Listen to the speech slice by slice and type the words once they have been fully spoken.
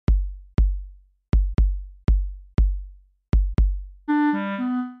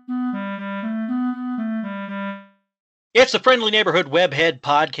It's the Friendly Neighborhood Webhead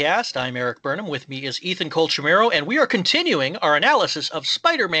podcast. I'm Eric Burnham. With me is Ethan Colchimero, and we are continuing our analysis of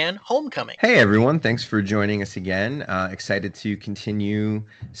Spider-Man Homecoming. Hey everyone, thanks for joining us again. Excited to continue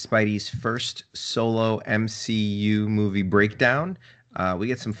Spidey's first solo MCU movie breakdown. We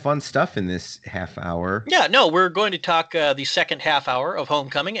get some fun stuff in this half hour. Yeah, no, we're going to talk the second half hour of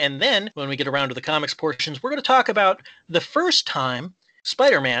Homecoming, and then when we get around to the comics portions, we're going to talk about the first time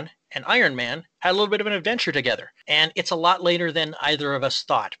Spider-Man and Iron Man had a little bit of an adventure together. And it's a lot later than either of us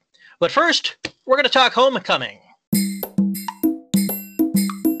thought. But first, we're going to talk Homecoming.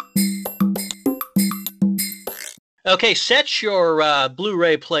 Okay, set your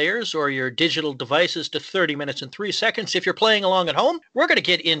Blu-ray players or your digital devices to 30 minutes and 3 seconds. If you're playing along at home, we're going to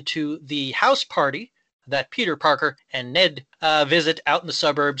get into the house party that Peter Parker and Ned visit out in the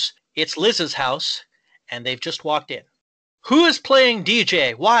suburbs. It's Liz's house, and they've just walked in. Who is playing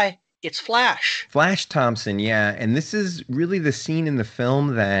DJ? Why? It's Flash. Flash Thompson, yeah. And this is really the scene in the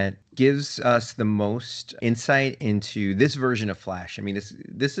film that gives us the most insight into this version of Flash. I mean,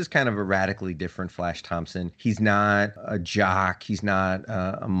 this is kind of a radically different Flash Thompson. He's not a jock. He's not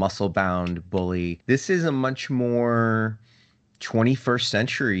a muscle-bound bully. This is a much more 21st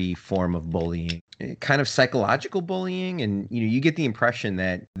century form of bullying, kind of psychological bullying. And, you get the impression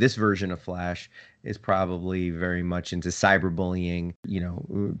that this version of Flash is probably very much into cyberbullying.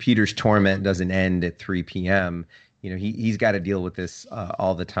 Peter's torment doesn't end at 3 p.m. He's got to deal with this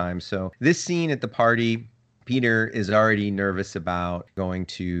all the time. So this scene at the party, Peter is already nervous about going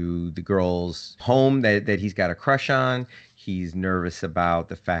to the girl's home that he's got a crush on. He's nervous about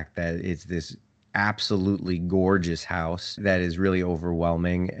the fact that it's this absolutely gorgeous house that is really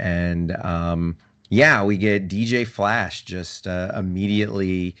overwhelming. And we get DJ Flash just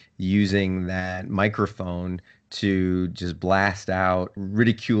immediately using that microphone to just blast out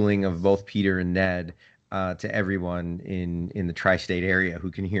ridiculing of both Peter and Ned to everyone in the tri-state area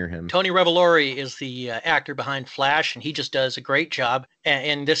who can hear him. Tony Revolori is the actor behind Flash, and he just does a great job.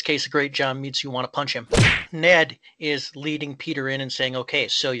 In this case, a great job means you want to punch him. Ned is leading Peter in and saying, okay,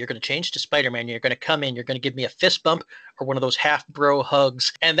 so you're going to change to Spider-Man. You're going to come in. You're going to give me a fist bump or one of those half-bro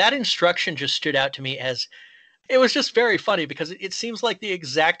hugs. And that instruction just stood out to me as it was just very funny because it seems like the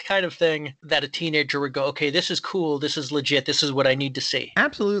exact kind of thing that a teenager would go, okay, this is cool, this is legit, this is what I need to see.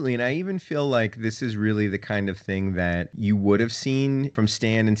 Absolutely. And I even feel like this is really the kind of thing that you would have seen from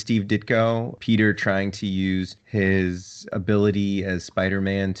Stan and Steve Ditko. Peter trying to use his ability as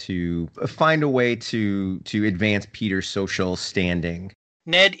Spider-Man to find a way to advance Peter's social standing.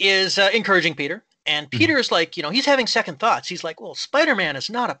 Ned is encouraging Peter. And Peter's like, he's having second thoughts. He's like, well, Spider-Man is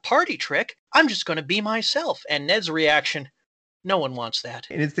not a party trick. I'm just going to be myself. And Ned's reaction, no one wants that.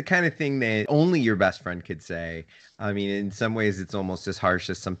 And it's the kind of thing that only your best friend could say. I mean, in some ways, it's almost as harsh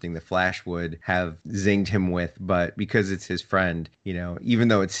as something the Flash would have zinged him with. But because it's his friend, even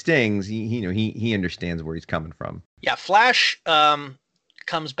though it stings, he understands where he's coming from. Yeah, Flash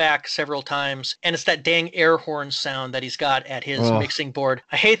comes back several times, and it's that dang air horn sound that he's got at his mixing board.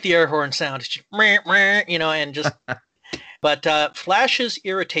 I hate the air horn sound. It's just, and just, but Flash's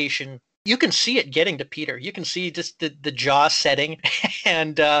irritation, you can see it getting to Peter. You can see just the jaw setting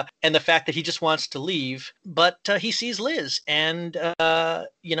and the fact that he just wants to leave, but he sees Liz and,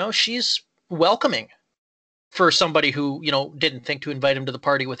 she's welcoming for somebody who, didn't think to invite him to the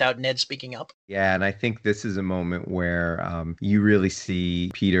party without Ned speaking up. Yeah, and I think this is a moment where you really see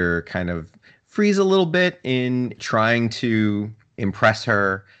Peter kind of freeze a little bit in trying to impress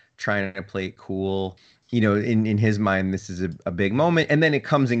her, trying to play it cool. In his mind, this is a big moment. And then it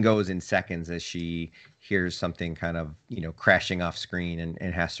comes and goes in seconds as she hears something kind of, crashing off screen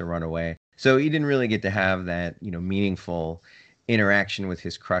and has to run away. So he didn't really get to have that, meaningful interaction with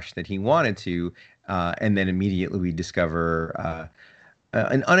his crush that he wanted to. And then immediately we discover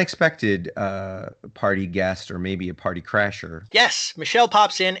an unexpected party guest or maybe a party crasher. Yes, Michelle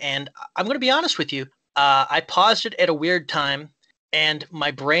pops in, and I'm going to be honest with you. I paused it at a weird time, and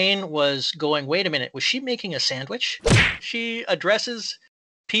my brain was going, wait a minute, was she making a sandwich? She addresses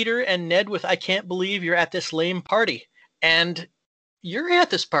Peter and Ned with, I can't believe you're at this lame party. And you're at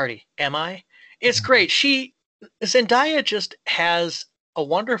this party, am I? It's great. Zendaya just has a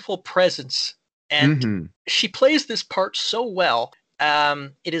wonderful presence. And she plays this part so well.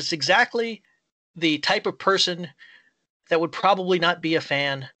 It is exactly the type of person that would probably not be a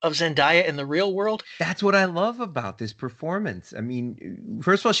fan of Zendaya in the real world. That's what I love about this performance. I mean,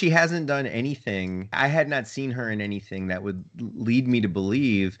 first of all, she hasn't done anything. I had not seen her in anything that would lead me to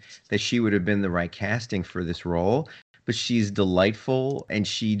believe that she would have been the right casting for this role. but she's delightful, and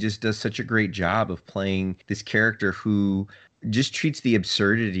she just does such a great job of playing this character who just treats the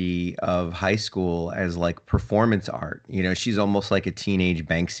absurdity of high school as like performance art. You know, she's almost like a teenage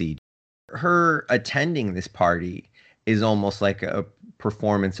Banksy. Her attending this party is almost like a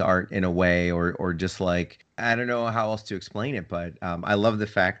performance art in a way, or just like, I don't know how else to explain it, but I love the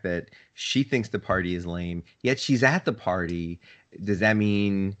fact that she thinks the party is lame, yet she's at the party. Does that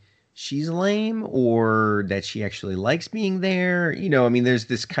mean she's lame, or that she actually likes being there? You know, I mean, there's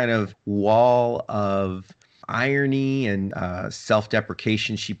this kind of wall of irony and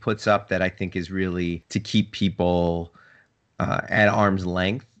self-deprecation she puts up that I think is really to keep people at arm's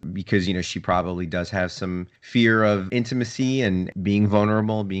length, because, you know, she probably does have some fear of intimacy and being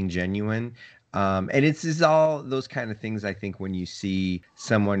vulnerable, being genuine. And it's all those kind of things, I think, when you see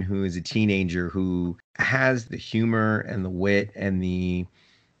someone who is a teenager who has the humor and the wit and the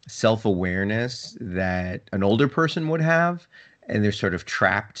self-awareness that an older person would have, and they're sort of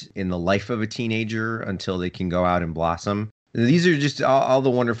trapped in the life of a teenager until they can go out and blossom. These are just all the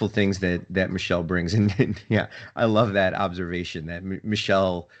wonderful things that Michelle brings. And yeah, I love that observation that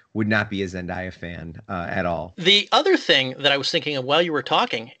Michelle would not be a Zendaya fan at all. The other thing that I was thinking of while you were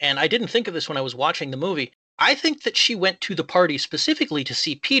talking, and I didn't think of this when I was watching the movie, I think that she went to the party specifically to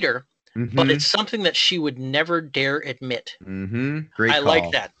see Peter, but it's something that she would never dare admit. Great I call.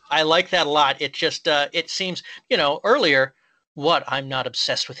 like that. I like that a lot. It just, it seems, you know, earlier, what, I'm not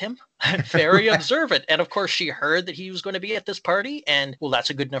obsessed with him? I'm very observant. And of course, she heard that he was going to be at this party, and well, that's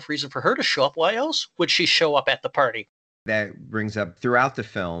a good enough reason for her to show up. Why else would she show up at the party? That brings up throughout the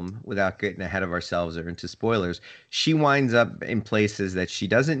film, without getting ahead of ourselves or into spoilers, she winds up in places that she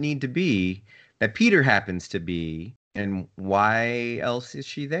doesn't need to be, that Peter happens to be. And why else is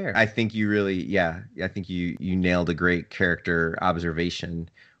she there? I think you really, I think you nailed a great character observation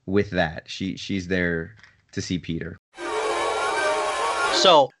with that. She's there to see Peter.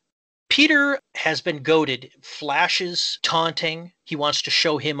 So Peter has been goaded. Flash is taunting. He wants to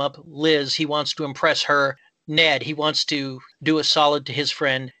show him up. Liz, he wants to impress her. Ned, he wants to do a solid to his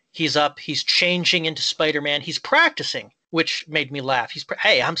friend. He's up. He's changing into Spider-Man. He's practicing, which made me laugh.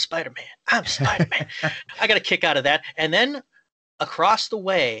 Hey, I'm Spider-Man. I'm Spider-Man. I got a kick out of that. And then across the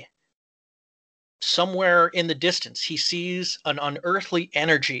way, somewhere in the distance, he sees an unearthly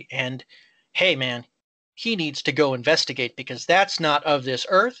energy. And hey, man, he needs to go investigate, because that's not of this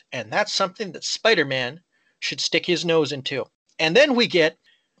earth, and that's something that Spider-Man should stick his nose into. And then we get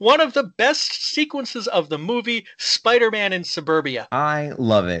one of the best sequences of the movie, Spider-Man in suburbia. I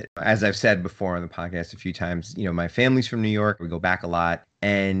love it. As I've said before on the podcast a few times, you know, my family's from New York. We go back a lot.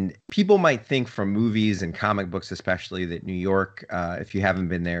 And people might think from movies and comic books especially that New York, if you haven't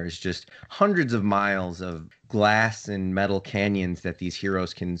been there, is just hundreds of miles of glass and metal canyons that these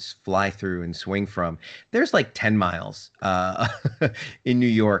heroes can fly through and swing from. There's like 10 miles in New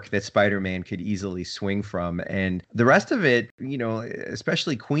York that Spider-Man could easily swing from. And the rest of it, you know,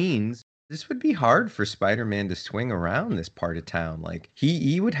 especially Queens, this would be hard for Spider-Man to swing around this part of town. Like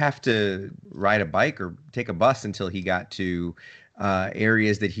he would have to ride a bike or take a bus until he got to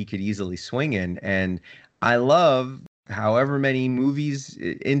areas that he could easily swing in. And I love however many movies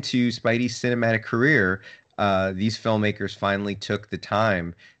into Spidey's cinematic career, these filmmakers finally took the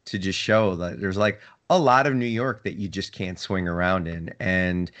time to just show that there's like a lot of New York that you just can't swing around in.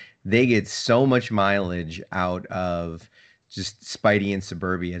 And they get so much mileage out of just Spidey in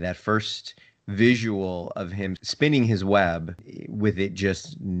suburbia. That first visual of him spinning his web with it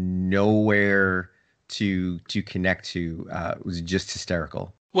just nowhere to connect to was just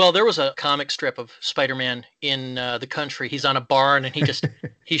hysterical. Well, there was a comic strip of Spider-Man in the country. He's on a barn, and he just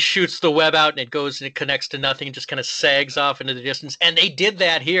he shoots the web out, and it goes and it connects to nothing and just kind of sags off into the distance. And they did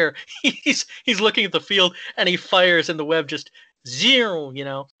that here. He's looking at the field, and he fires, and the web just zero, you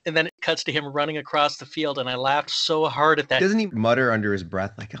know. And then it cuts to him running across the field, and I laughed so hard at that. Doesn't he mutter under his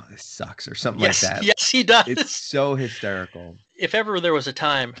breath like, "Oh, this sucks," or something like that? Yes, he does. It's so hysterical. If ever there was a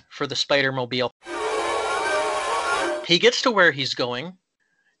time for the Spider-Mobile, he gets to where he's going.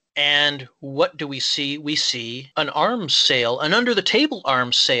 And what do we see? We see an arms sale, an under-the-table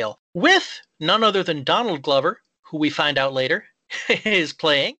arms sale, with none other than Donald Glover, who we find out later is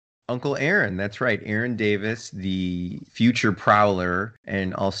playing Uncle Aaron. That's right. Aaron Davis, the future Prowler,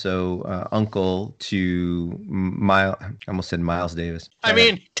 and also uncle to Miles. I almost said Miles Davis. I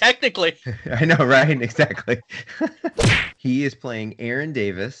mean, technically. I know, right? Exactly. He is playing Aaron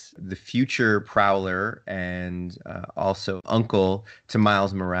Davis, the future Prowler, and also uncle to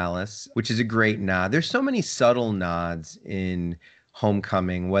Miles Morales, which is a great nod. There's so many subtle nods in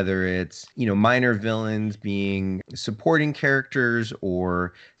Homecoming, whether it's, minor villains being supporting characters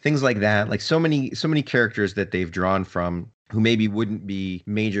or things like that. Like so many characters that they've drawn from who maybe wouldn't be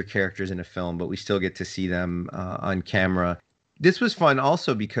major characters in a film, but we still get to see them on camera. This was fun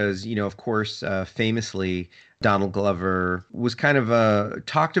also because, of course, famously, Donald Glover was kind of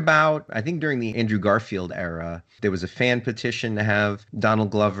talked about, I think, during the Andrew Garfield era. There was a fan petition to have Donald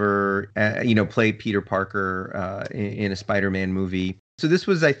Glover, play Peter Parker in a Spider-Man movie. So this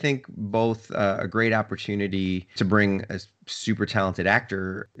was, I think, both a great opportunity to bring a super talented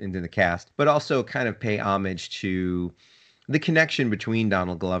actor into the cast, but also kind of pay homage to the connection between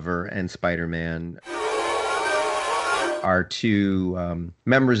Donald Glover and Spider-Man. Our two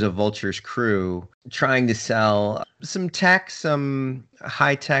members of Vulture's crew trying to sell some tech, some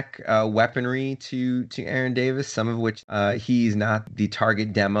high-tech weaponry to Aaron Davis, some of which he's not the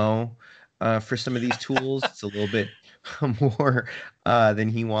target demo for some of these tools. It's a little bit more than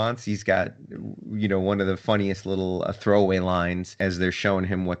he wants. He's got, one of the funniest little throwaway lines as they're showing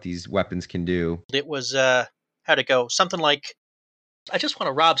him what these weapons can do. It was, how'd it go? Something like, I just want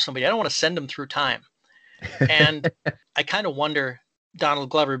to rob somebody. I don't want to send them through time. And I kind of wonder,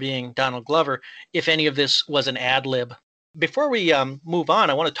 Donald Glover being Donald Glover, if any of this was an ad lib. Before we move on,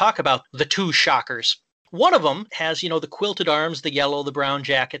 I want to talk about the two Shockers. One of them has, the quilted arms, the yellow, the brown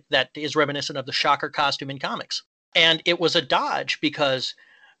jacket that is reminiscent of the Shocker costume in comics. And it was a dodge because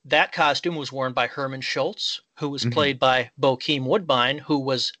that costume was worn by Herman Schultz, who was played by Bokeem Woodbine, who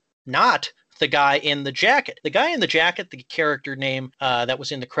was not the guy in the jacket. The guy in the jacket, the character name that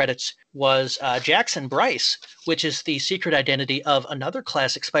was in the credits was Jackson Bryce, which is the secret identity of another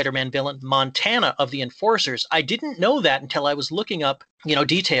classic Spider-Man villain, Montana of the Enforcers. I didn't know that until I was looking up,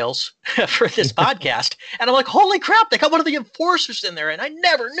 details for this podcast. And I'm like, holy crap, they got one of the Enforcers in there. And I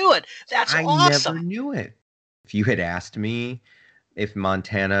never knew it. That's awesome. I never knew it. If you had asked me if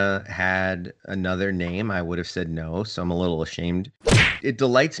Montana had another name, I would have said no. So I'm a little ashamed. It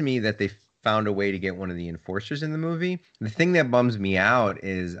delights me that they found a way to get one of the Enforcers in the movie. The thing that bums me out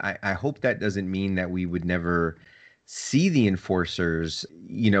is I hope that doesn't mean that we would never see the Enforcers,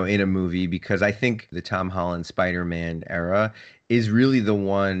 in a movie, because I think the Tom Holland Spider-Man era is really the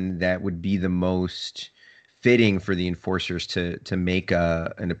one that would be the most fitting for the Enforcers to make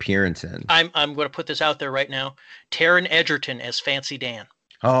an appearance in. I'm going to put this out there right now. Taron Egerton as Fancy Dan.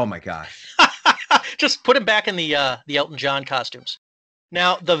 Oh my gosh. Just put him back in the Elton John costumes.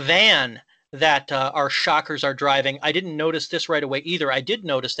 Now, the van that our Shockers are driving, I didn't notice this right away either. I did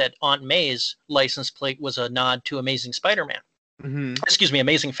notice that Aunt May's license plate was a nod to Amazing Spider-Man. Excuse me,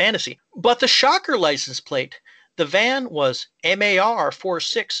 Amazing Fantasy. But the Shocker license plate, the van was MAR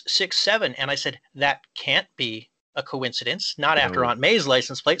 4667. And I said, that can't be a coincidence, not after Aunt May's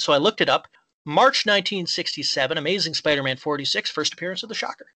license plate. So I looked it up. March 1967, Amazing Spider-Man 46, first appearance of the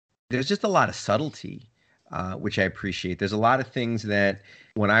Shocker. There's just a lot of subtlety, which I appreciate. There's a lot of things that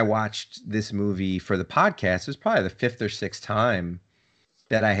when I watched this movie for the podcast, it was probably the fifth or sixth time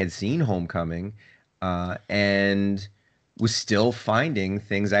that I had seen Homecoming, and was still finding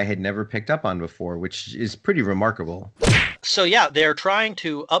things I had never picked up on before, which is pretty remarkable. So yeah, they're trying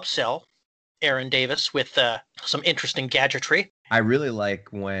to upsell Aaron Davis with some interesting gadgetry. I really like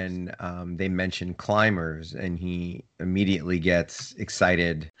when they mention climbers and he immediately gets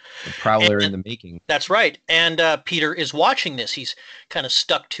excited. The Prowler in the making. That's right. And Peter is watching this. He's kind of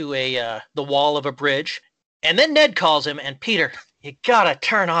stuck to the wall of a bridge. And then Ned calls him, and Peter, you gotta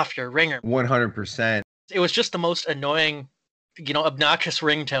turn off your ringer. 100%. It was just the most annoying, obnoxious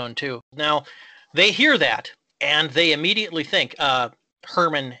ringtone too. Now, they hear that, and they immediately think,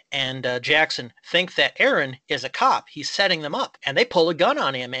 Herman and Jackson think that Aaron is a cop. He's setting them up, and they pull a gun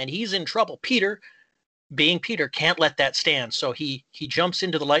on him, and he's in trouble. Peter, being Peter, can't let that stand. So he jumps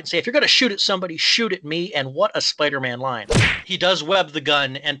into the light and say, if you're going to shoot at somebody, shoot at me. And what a Spider-Man line. He does web the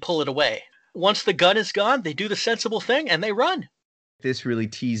gun and pull it away. Once the gun is gone, they do the sensible thing and they run. This really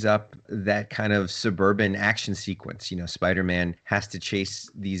tees up that kind of suburban action sequence. Spider-Man has to chase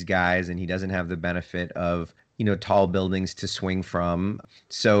these guys, and he doesn't have the benefit of tall buildings to swing from.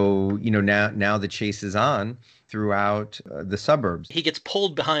 So, now the chase is on throughout the suburbs. He gets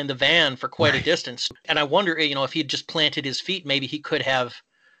pulled behind the van for quite a distance. And I wonder, if he'd just planted his feet, maybe he could have,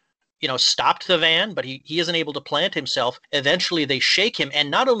 stopped the van, but he isn't able to plant himself. Eventually they shake him. And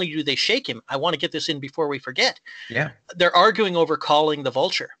not only do they shake him, I want to get this in before we forget. Yeah. They're arguing over calling the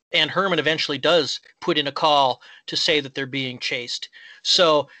Vulture. And Herman eventually does put in a call to say that they're being chased.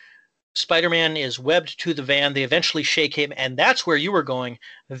 So Spider-Man is webbed to the van. They eventually shake him, and that's where you were going,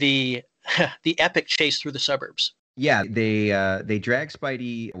 the epic chase through the suburbs. Yeah, they drag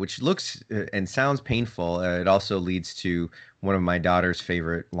Spidey, which looks and sounds painful. It also leads to one of my daughter's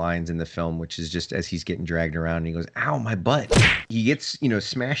favorite lines in the film, which is just as he's getting dragged around, and he goes, "Ow, my butt!" He gets,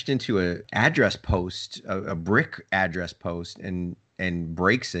 smashed into a address post, a brick address post, and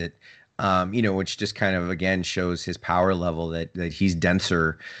breaks it. Which just kind of again shows his power level that he's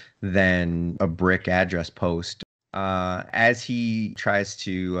denser than a brick address post. As he tries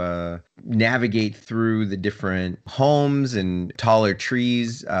to navigate through the different homes and taller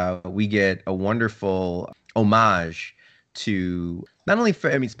trees, we get a wonderful homage to not only,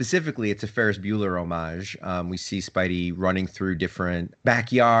 specifically, it's a Ferris Bueller homage. We see Spidey running through different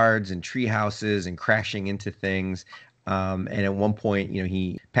backyards and tree houses and crashing into things. And at one point,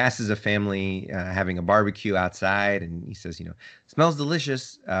 he passes a family having a barbecue outside, and he says, smells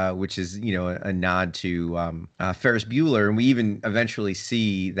delicious, which is, a nod to Ferris Bueller. And we even eventually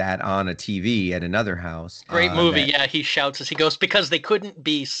see that on a TV at another house. Great movie. Yeah, he shouts as he goes, because they couldn't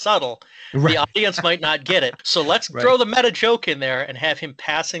be subtle. Right. The audience might not get it. So let's throw the meta joke in there and have him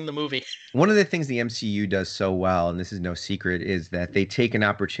passing the movie. One of the things the MCU does so well, and this is no secret, is that they take an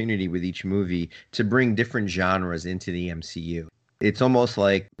opportunity with each movie to bring different genres into the MCU. It's almost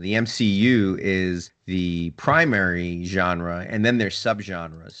like the MCU is the primary genre, and then there's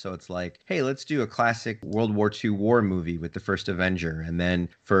subgenres. So it's like, hey, let's do a classic World War II war movie with the first Avenger. And then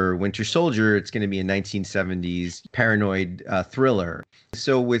for Winter Soldier, it's going to be a 1970s paranoid thriller.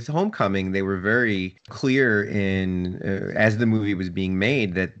 So with Homecoming, they were very clear in, as the movie was being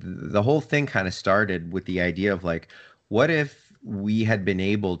made, that the whole thing kind of started with the idea of like, what if we had been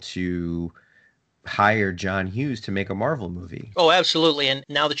able to hire John Hughes to make a Marvel movie? Oh, absolutely. And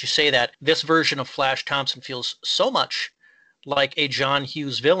now that you say that, this version of Flash Thompson feels so much like a John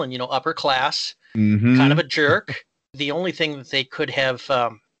Hughes villain, upper class, kind of a jerk. The only thing that they could have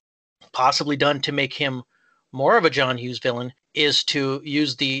possibly done to make him more of a John Hughes villain is to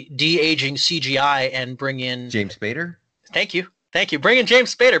use the de-aging CGI and bring in James Spader. Thank you. Bring in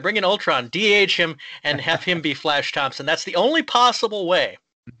James Spader, bring in Ultron, de-age him, and have him be Flash Thompson. That's the only possible way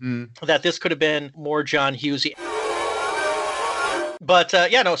that this could have been more John Hughesy. But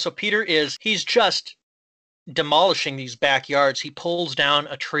so Peter he's just demolishing these backyards. He pulls down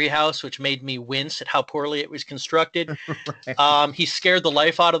a treehouse, which made me wince at how poorly it was constructed. Right. He scared the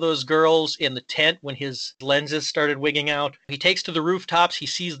life out of those girls in the tent when his lenses started wigging out. He takes to the rooftops. He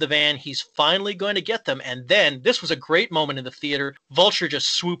sees the van. He's finally going to get them. And then, this was a great moment in the theater, Vulture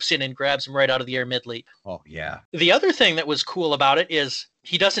just swoops in and grabs him right out of the air mid-leap. Oh, yeah. The other thing that was cool about it is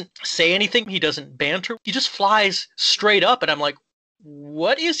he doesn't say anything. He doesn't banter. He just flies straight up. And I'm like,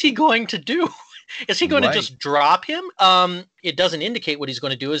 what is he going to do? Is he going to just drop him? It doesn't indicate what he's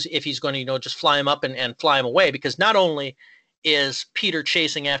going to do, is if he's going to, just fly him up and fly him away, because not only is Peter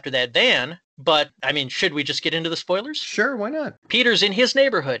chasing after that van, but, should we just get into the spoilers? Sure, why not? Peter's in his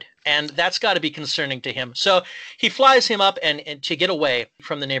neighborhood, and that's got to be concerning to him. So he flies him up and to get away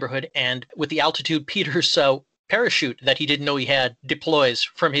from the neighborhood, and with the altitude, Peter's parachute that he didn't know he had deploys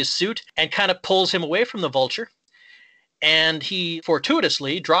from his suit and kind of pulls him away from the Vulture. And he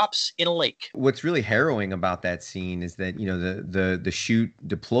fortuitously drops in a lake. What's really harrowing about that scene is that, the chute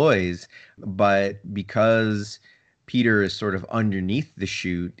deploys, but because Peter is sort of underneath the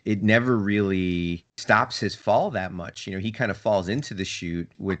chute, it never really stops his fall that much. He kind of falls into the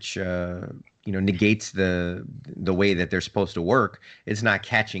chute, which, negates the way that they're supposed to work. It's not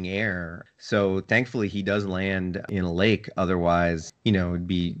catching air. So thankfully he does land in a lake. Otherwise, it'd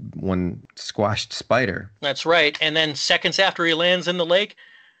be one squashed spider. That's right. And then seconds after he lands in the lake,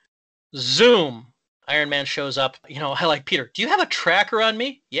 zoom, Iron Man shows up. I like, Peter, do you have a tracker on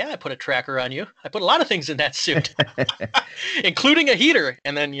me? Yeah, I put a tracker on you. I put a lot of things in that suit, including a heater.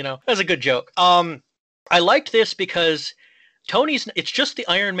 And then, that's a good joke. I liked this because it's just the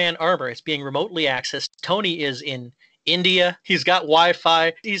Iron Man armor. It's being remotely accessed. Tony is in India. He's got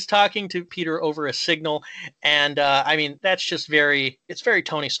Wi-Fi. He's talking to Peter over a signal. And that's just it's very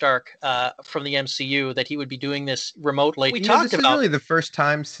Tony Stark from the MCU that he would be doing this remotely. This is really the first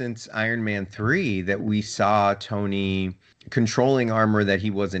time since Iron Man 3 that we saw Tony controlling armor that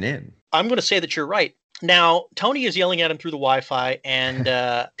he wasn't in. I'm going to say that you're right. Now, Tony is yelling at him through the Wi-Fi,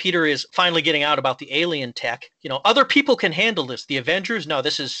 and Peter is finally getting out about the alien tech. Other people can handle this. The Avengers, no,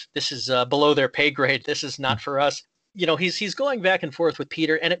 this is below their pay grade. This is not for us. he's going back and forth with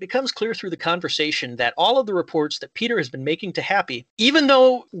Peter, and it becomes clear through the conversation that all of the reports that Peter has been making to Happy, even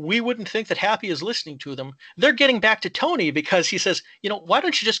though we wouldn't think that Happy is listening to them, they're getting back to Tony because he says, why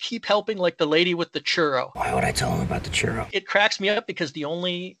don't you just keep helping like the lady with the churro? Why would I tell him about the churro? It cracks me up because the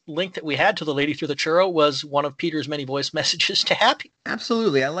only link that we had to the lady through the churro was one of Peter's many voice messages to Happy.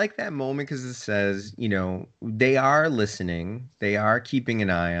 Absolutely. I like that moment because it says, they are listening. They are keeping an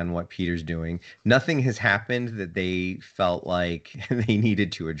eye on what Peter's doing. Nothing has happened that they felt like they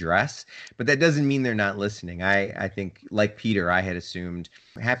needed to address, but that doesn't mean they're not listening. I think, like Peter, I had assumed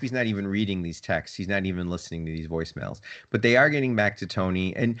Happy's not even reading these texts. He's not even listening to these voicemails, but they are getting back to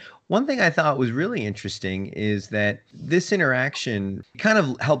Tony. And one thing I thought was really interesting is that this interaction kind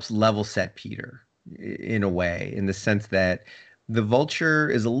of helps level set Peter in a way, in the sense that the Vulture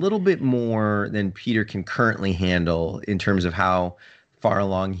is a little bit more than Peter can currently handle in terms of how far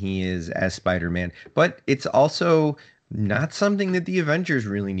along he is as Spider-Man. But it's also not something that the Avengers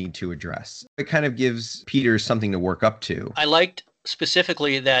really need to address. It kind of gives Peter something to work up to. I liked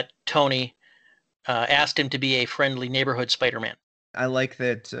specifically that Tony asked him to be a friendly neighborhood Spider-Man. I like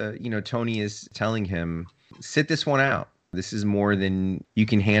that, Tony is telling him, sit this one out. This is more than you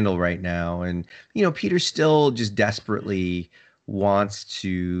can handle right now. And, Peter still just desperately wants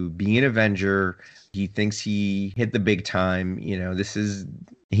to be an Avenger. He thinks he hit the big time.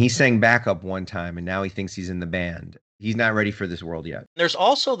 He sang backup one time and now he thinks he's in the band. He's not ready for this world yet. There's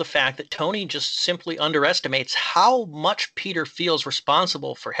also the fact that Tony just simply underestimates how much Peter feels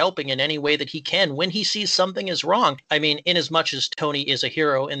responsible for helping in any way that he can when he sees something is wrong. I mean, in as much as Tony is a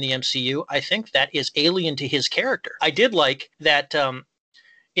hero in the MCU, I think that is alien to his character. I did like that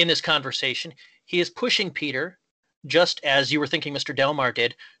in this conversation, he is pushing Peter, just as you were thinking Mr. Delmar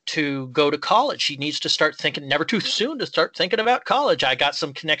did, to go to college. He needs to start thinking, never too soon to start thinking about college. I got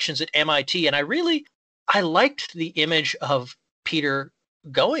some connections at MIT, and I liked the image of Peter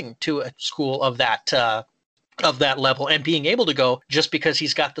going to a school of that level and being able to go just because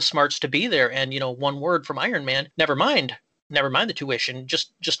he's got the smarts to be there. And, one word from Iron Man, never mind the tuition,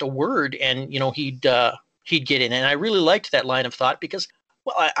 just a word, and, he'd get in. And I really liked that line of thought because,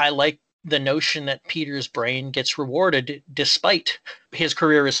 well, I like the notion that Peter's brain gets rewarded despite his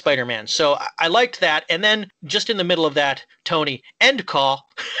career as Spider-Man. So I liked that. And then just in the middle of that, Tony, end call.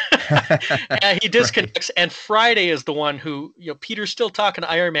 He disconnects. Right. And Friday is the one who, Peter's still talking to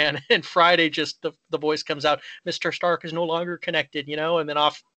Iron Man. And Friday just the voice comes out, Mr. Stark is no longer connected, and then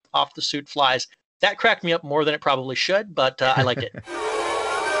off the suit flies. That cracked me up more than it probably should, but I liked it.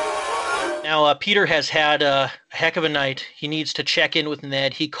 Now, Peter has had a heck of a night. He needs to check in with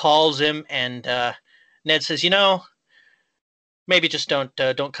Ned. He calls him, and Ned says, maybe just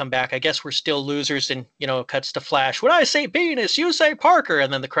don't come back. I guess we're still losers. And, cuts to Flash. When I say Venus, you say Parker.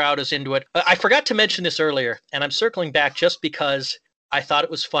 And then the crowd is into it. I forgot to mention this earlier, and I'm circling back just because I thought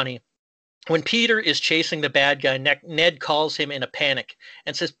it was funny. When Peter is chasing the bad guy, Ned calls him in a panic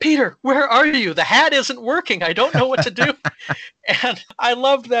and says, Peter, where are you? The hat isn't working. I don't know what to do. And I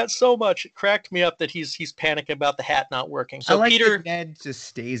loved that so much. It cracked me up that he's panicking about the hat not working. So I like Peter, that Ned just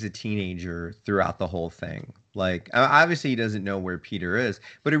stays a teenager throughout the whole thing. Like, obviously he doesn't know where Peter is,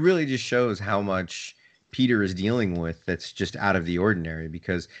 but it really just shows how much Peter is dealing with that's just out of the ordinary,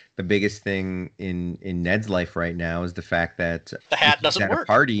 because the biggest thing in Ned's life right now is the fact that the hat doesn't work. At a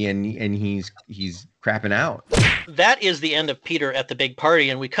party and he's crapping out. That is the end of Peter at the big party,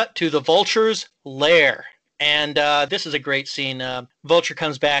 and we cut to the Vulture's lair. And this is a great scene. Vulture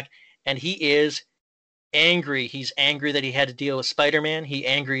comes back, and he is angry. He's angry that he had to deal with Spider-Man. He's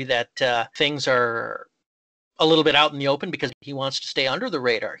angry that things are a little bit out in the open because he wants to stay under the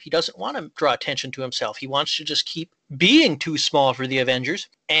radar. He doesn't want to draw attention to himself. He wants to just keep being too small for the Avengers.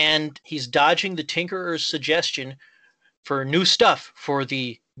 And he's dodging the Tinkerer's suggestion for new stuff for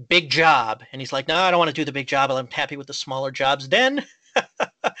the big job. And he's like, no, I don't want to do the big job. I'm happy with the smaller jobs. Then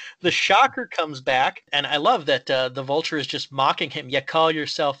the Shocker comes back. And I love that the Vulture is just mocking him. You call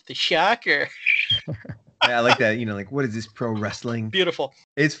yourself the Shocker. I like that, like, what is this, pro wrestling? Beautiful.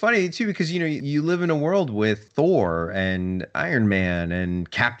 It's funny, too, because, you live in a world with Thor and Iron Man and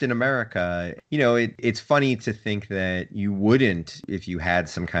Captain America. It's funny to think that you wouldn't, if you had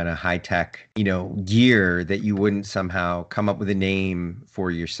some kind of high-tech, gear, that you wouldn't somehow come up with a name for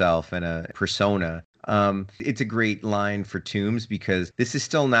yourself and a persona. It's a great line for Toombs because this is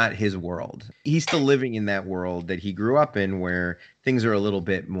still not his world. He's still living in that world that he grew up in where things are a little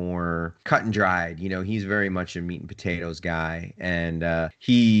bit more cut and dried. He's very much a meat and potatoes guy, and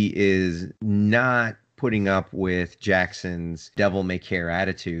he is not putting up with Jackson's devil may care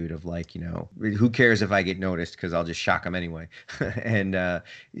attitude of like, who cares if I get noticed because I'll just shock him anyway. And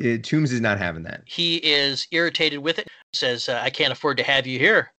Toombs is not having that. He is irritated with it, says, I can't afford to have you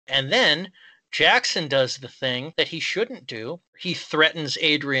here. And then Jackson does the thing that he shouldn't do. He threatens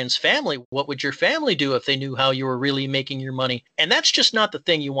Adrian's family. What would your family do if they knew how you were really making your money? And that's just not the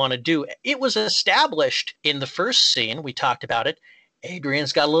thing you want to do. It was established in the first scene. We talked about it.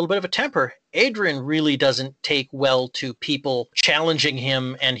 Adrian's got a little bit of a temper. Adrian really doesn't take well to people challenging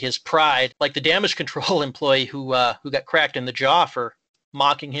him and his pride, like the damage control employee who got cracked in the jaw for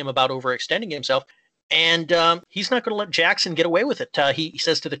mocking him about overextending himself. And he's not going to let Jackson get away with it. He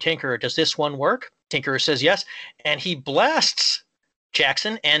says to the Tinkerer, does this one work? Tinkerer says yes. And he blasts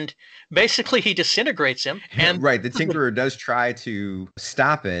Jackson, and basically he disintegrates him. And right, the Tinkerer does try to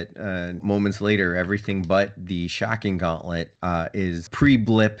stop it. Moments later, everything but the shocking gauntlet is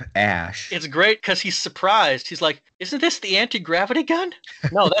pre-blip ash. It's great because he's surprised. He's like, isn't this the anti-gravity gun?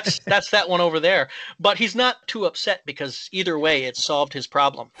 No, that's that one over there. But he's not too upset because either way, it solved his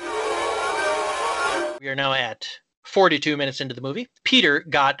problem. We are now at 42 minutes into the movie. Peter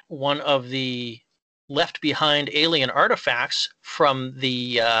got one of the left behind alien artifacts from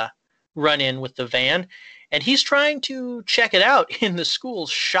the run-in with the van, and he's trying to check it out in the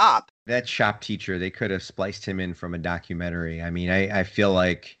school's shop. That shop teacher, they could have spliced him in from a documentary. I mean, I feel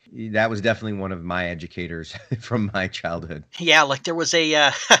like that was definitely one of my educators from my childhood. Yeah, like there was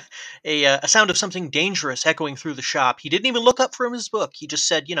a sound of something dangerous echoing through the shop. He didn't even look up from his book. He just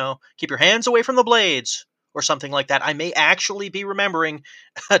said, keep your hands away from the blades, or something like that. I may actually be remembering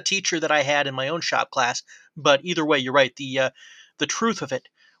a teacher that I had in my own shop class, but either way, you're right. The truth of it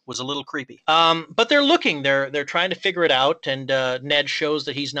was a little creepy. But they're looking. They're trying to figure it out, and Ned shows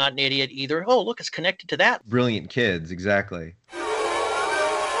that he's not an idiot either. Oh, look, it's connected to that. Brilliant kids, exactly.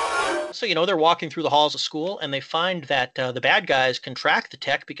 So, they're walking through the halls of school, and they find that the bad guys can track the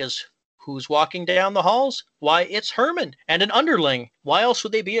tech because who's walking down the halls? Why, it's Herman and an underling. Why else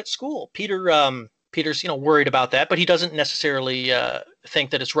would they be at school? Peter's, worried about that, but he doesn't necessarily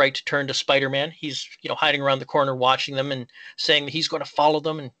think that it's right to turn to Spider-Man. He's, hiding around the corner watching them and saying that he's going to follow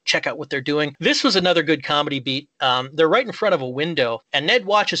them and check out what they're doing. This was another good comedy beat. They're right in front of a window, and Ned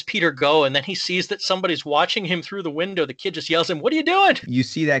watches Peter go, and then he sees that somebody's watching him through the window. The kid just yells at him, "What are you doing?" You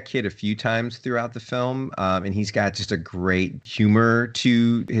see that kid a few times throughout the film, and he's got just a great humor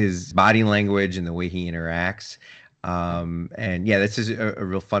to his body language and the way he interacts. And yeah, this is a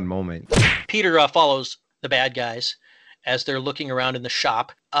real fun moment. Peter follows the bad guys as they're looking around in the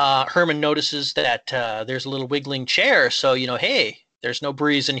shop. Herman notices that there's a little wiggling chair. So, hey, there's no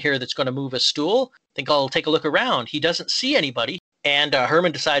breeze in here that's going to move a stool. I think I'll take a look around. He doesn't see anybody. And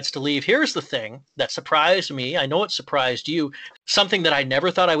Herman decides to leave. Here's the thing that surprised me. I know it surprised you. Something that I never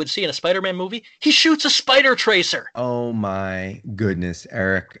thought I would see in a Spider-Man movie. He shoots a spider tracer. Oh my goodness,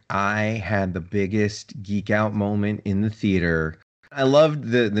 Eric. I had the biggest geek out moment in the theater. I loved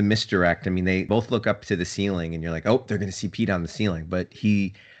the misdirect. I mean, they both look up to the ceiling and you're like, oh, they're going to see Pete on the ceiling. But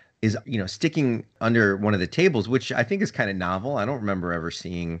he is, sticking under one of the tables, which I think is kind of novel. I don't remember ever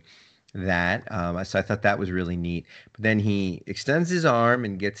seeing that. So I thought that was really neat. But then he extends his arm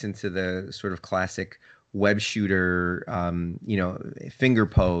and gets into the sort of classic web shooter, finger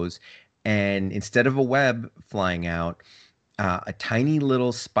pose. And instead of a web flying out, a tiny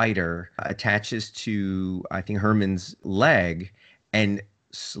little spider attaches to, I think, Herman's leg and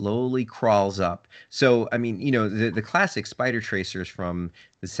slowly crawls up. So, I mean, the classic spider tracers from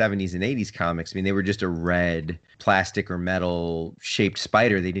the 70s and 80s comics, I mean, they were just a red plastic or metal shaped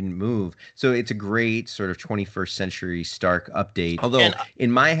spider. They didn't move. So it's a great sort of 21st century Stark update. Although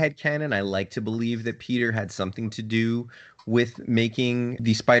in my headcanon, I like to believe that Peter had something to do with making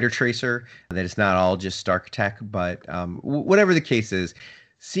the spider tracer, that it's not all just Stark tech, but whatever the case is,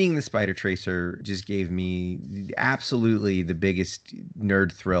 seeing the spider tracer just gave me absolutely the biggest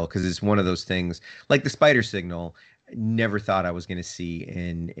nerd thrill, because it's one of those things like the spider signal. Never thought I was going to see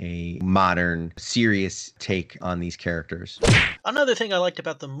in a modern, serious take on these characters. Another thing I liked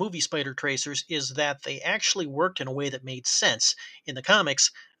about the movie Spider Tracers is that they actually worked in a way that made sense. In the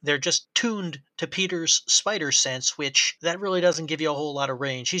comics, they're just tuned to Peter's spider sense, which that really doesn't give you a whole lot of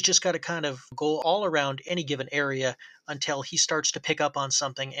range. He's just got to kind of go all around any given area until he starts to pick up on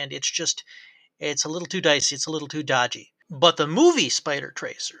something, and it's a little too dicey, it's a little too dodgy. But the movie Spider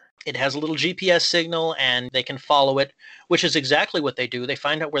Tracer, it has a little GPS signal and they can follow it, which is exactly what they do. They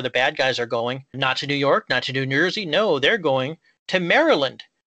find out where the bad guys are going. Not to New York, not to New Jersey. No, they're going to Maryland,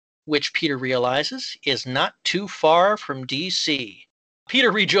 which Peter realizes is not too far from D.C.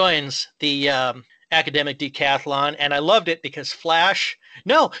 Peter rejoins the Academic Decathlon, and I loved it because Flash,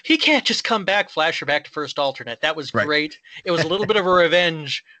 no, he can't just come back, Flash, you're back to first alternate. That was Right. great. It was a little bit of a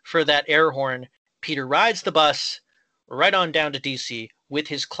revenge for that air horn. Peter rides the bus right on down to DC with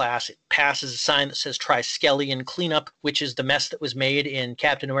his class. It passes a sign that says Triskelion Cleanup, which is the mess that was made in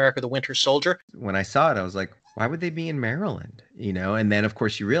Captain America the Winter Soldier. When I saw it, I was like, why would they be in Maryland? You know, and then of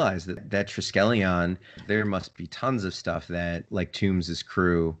course you realize that Triskelion, there must be tons of stuff that like Toombs'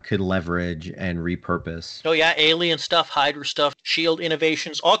 crew could leverage and repurpose. Oh yeah, alien stuff, Hydra stuff, Shield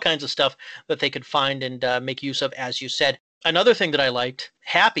innovations, all kinds of stuff that they could find and make use of, as you said. Another thing that I liked,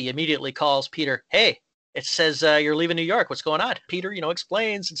 Happy immediately calls Peter, hey, it says you're leaving New York. What's going on? Peter,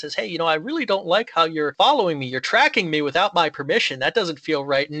 explains and says, hey, I really don't like how you're following me. You're tracking me without my permission. That doesn't feel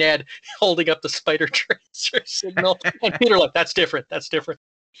right. Ned holding up the spider tracer signal. And Peter, look, that's different. That's different.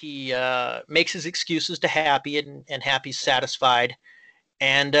 He makes his excuses to Happy, and Happy's satisfied.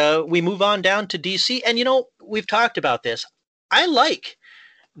 And we move on down to DC. And, we've talked about this. I like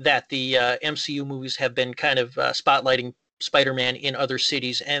that the MCU movies have been kind of spotlighting Spider-Man in other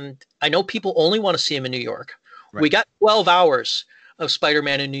cities, and I know people only want to see him in New York. Right. We got 12 hours of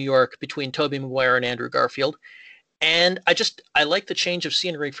Spider-Man in New York between Tobey Maguire and Andrew Garfield, and I like the change of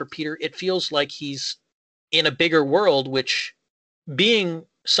scenery for Peter. It feels like he's in a bigger world, which, being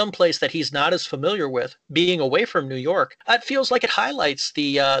someplace that he's not as familiar with, being away from New York, it feels like it highlights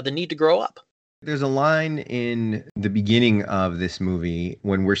the need to grow up. There's a line in the beginning of this movie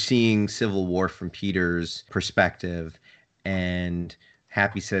when we're seeing Civil War from Peter's perspective, and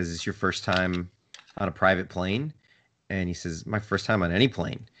Happy says, it's your first time on a private plane? And he says, my first time on any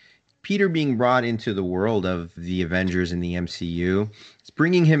plane. Peter being brought into the world of the Avengers and the MCU, it's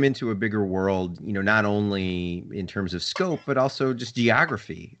bringing him into a bigger world, not only in terms of scope, but also just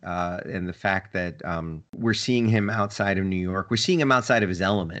geography. And the fact that we're seeing him outside of New York, we're seeing him outside of his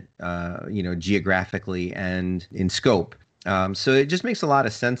element, geographically and in scope. So it just makes a lot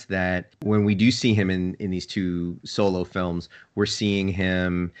of sense that when we do see him in these two solo films, we're seeing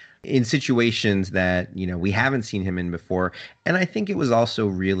him in situations that, we haven't seen him in before. And I think it was also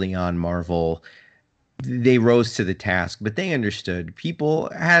really on Marvel. They rose to the task, but they understood.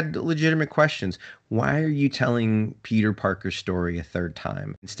 People had legitimate questions. Why are you telling Peter Parker's story a third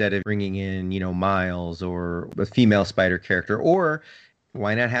time instead of bringing in, Miles or a female Spider character? Or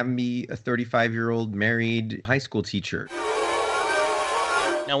why not have him be a 35-year-old married high school teacher?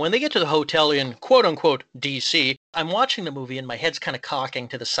 Now, when they get to the hotel in quote-unquote DC, I'm watching the movie and my head's kind of cocking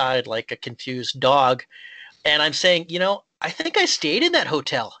to the side like a confused dog. And I'm saying, I think I stayed in that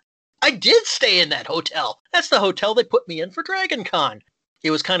hotel. I did stay in that hotel. That's the hotel they put me in for Dragon Con.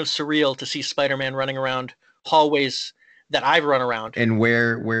 It was kind of surreal to see Spider-Man running around hallways that I've run around. And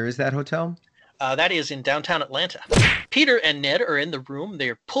where is that hotel? That is in downtown Atlanta. Peter and Ned are in the room.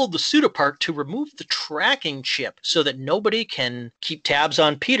 They pulled the suit apart to remove the tracking chip so that nobody can keep tabs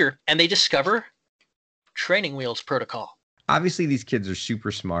on Peter, and they discover training wheels protocol. Obviously, these kids are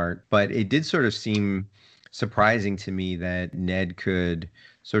super smart, but it did sort of seem surprising to me that Ned could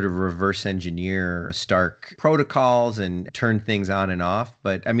sort of reverse engineer Stark protocols and turn things on and off.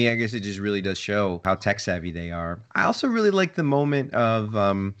 But I mean, I guess it just really does show how tech savvy they are. I also really like the moment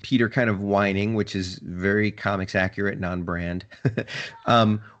of Peter kind of whining, which is very comics accurate, non-brand,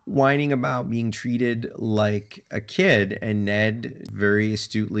 whining about being treated like a kid. And Ned very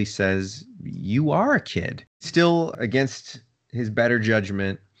astutely says, you are a kid. Still against his better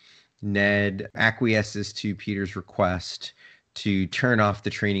judgment, Ned acquiesces to Peter's request to turn off the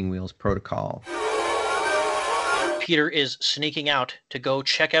training wheels protocol. Peter is sneaking out to go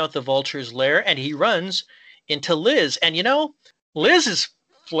check out the Vulture's lair, and he runs into Liz. And Liz is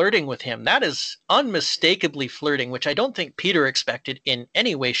flirting with him. That is unmistakably flirting, which I don't think Peter expected in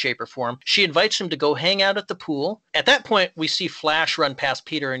any way, shape, or form. She invites him to go hang out at the pool. At that point, we see Flash run past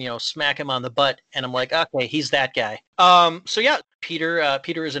Peter and, smack him on the butt. And I'm like, okay, he's that guy. So yeah,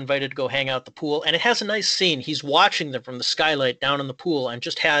 Peter is invited to go hang out at the pool. And it has a nice scene. He's watching them from the skylight down in the pool and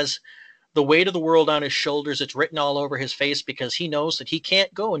just has the weight of the world on his shoulders. It's written all over his face because he knows that he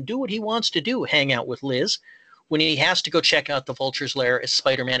can't go and do what he wants to do, hang out with Liz, when he has to go check out the Vulture's lair as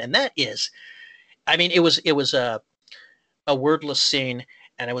Spider-Man. And that is, it was a wordless scene,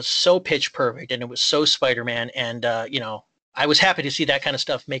 and it was so pitch perfect, and it was so Spider-Man. And, I was happy to see that kind of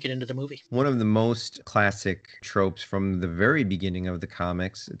stuff make it into the movie. One of the most classic tropes from the very beginning of the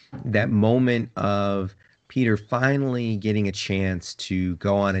comics, that moment of Peter finally getting a chance to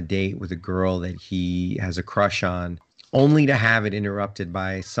go on a date with a girl that he has a crush on, only to have it interrupted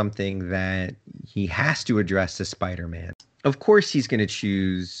by something that he has to address as Spider-Man. Of course, he's going to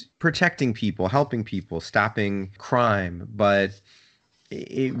choose protecting people, helping people, stopping crime. But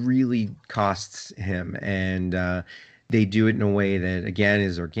it really costs him. And they do it in a way that, again,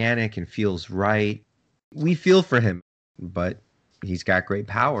 is organic and feels right. We feel for him, but he's got great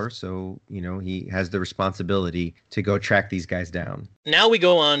power. So, he has the responsibility to go track these guys down. Now we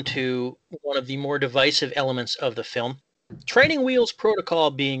go on to one of the more divisive elements of the film. Training Wheels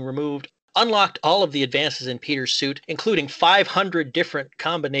protocol being removed unlocked all of the advances in Peter's suit, including 500 different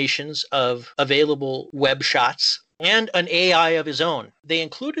combinations of available web shots and an AI of his own. They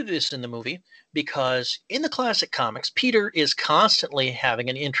included this in the movie because in the classic comics, Peter is constantly having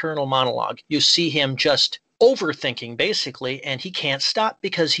an internal monologue. You see him just overthinking, basically, and he can't stop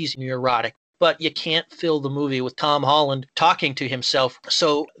because he's neurotic. But you can't fill the movie with Tom Holland talking to himself,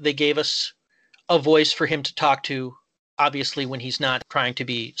 so they gave us a voice for him to talk to, obviously when he's not trying to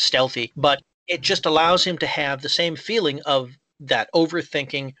be stealthy, but it just allows him to have the same feeling of that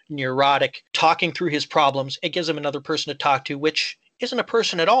overthinking, neurotic, talking through his problems. It gives him another person to talk to, which isn't a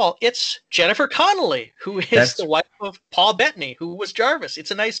person at all. It's Jennifer Connelly, who is the wife of Paul Bettany, who was Jarvis.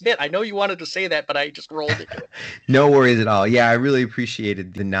 It's a nice bit. I know you wanted to say that, but I just rolled into it. No worries at all. Yeah, I really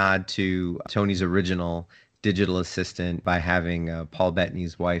appreciated the nod to Tony's original digital assistant by having Paul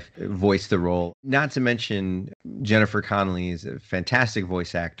Bettany's wife voice the role. Not to mention Jennifer Connelly is a fantastic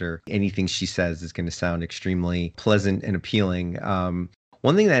voice actor. Anything she says is going to sound extremely pleasant and appealing.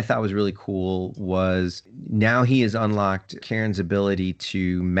 One thing that I thought was really cool was now he has unlocked Karen's ability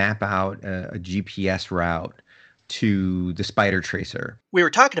to map out a GPS route to the spider tracer. We were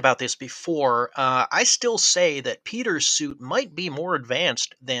talking about this before. I still say that Peter's suit might be more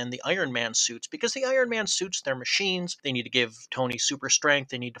advanced than the Iron Man suits, because the Iron Man suits, they're machines. They need to give Tony super strength.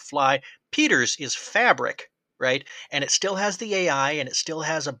 They need to fly. Peter's is fabric, right? And it still has the AI, and it still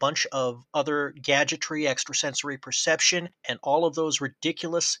has a bunch of other gadgetry, extrasensory perception, and all of those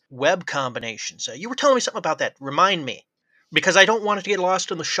ridiculous web combinations. You were telling me something about that. Remind me. Because I don't want it to get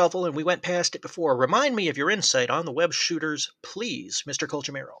lost in the shuffle, and we went past it before. Remind me of your insight on the web shooters, please, Mr.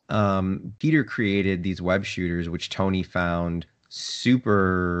 Colchamero. Peter created these web shooters, which Tony found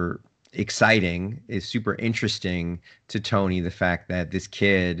super exciting, is super interesting to Tony, the fact that this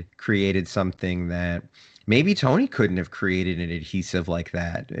kid created something that maybe Tony couldn't have created an adhesive like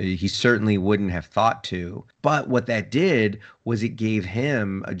that. He certainly wouldn't have thought to. But what that did was it gave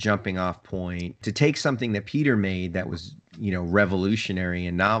him a jumping off point to take something that Peter made that was, revolutionary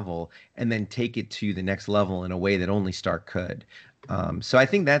and novel, and then take it to the next level in a way that only Stark could. So I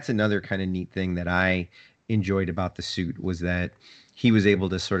think that's another kind of neat thing that I enjoyed about the suit, was that he was able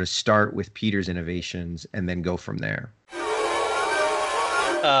to sort of start with Peter's innovations and then go from there.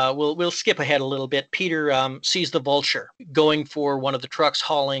 We'll skip ahead a little bit. Peter sees the Vulture going for one of the trucks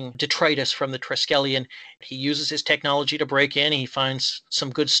hauling detritus from the Triskelion. He uses his technology to break in. He finds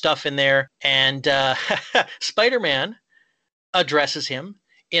some good stuff in there. And Spider-Man addresses him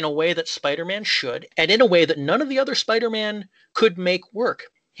in a way that Spider-Man should, and in a way that none of the other Spider-Man could make work.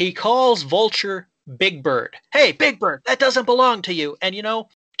 He calls Vulture Big Bird. Hey, Big Bird, that doesn't belong to you. And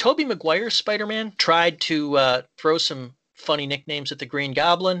Tobey Maguire's Spider-Man tried to throw some funny nicknames at the Green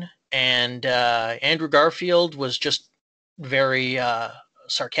Goblin, and Andrew Garfield was just very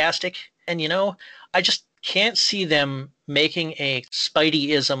sarcastic. And I just can't see them making a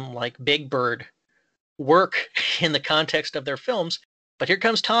Spideyism like Big Bird work in the context of their films. But here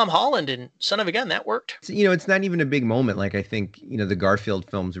comes Tom Holland and Son of a Gun. That worked. It's not even a big moment. Like, I think, the Garfield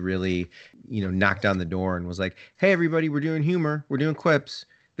films really, knocked on the door and was like, hey, everybody, we're doing humor. We're doing quips.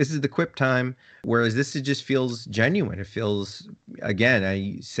 This is the quip time. Whereas this just feels genuine. It feels, again,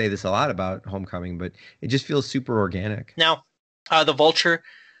 I say this a lot about Homecoming, but it just feels super organic. Now, the Vulture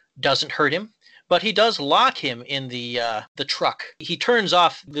doesn't hurt him, but he does lock him in the truck. He turns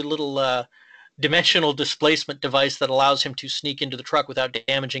off the little dimensional displacement device that allows him to sneak into the truck without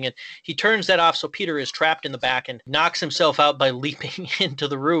damaging it. He turns that off, so Peter is trapped in the back and knocks himself out by leaping into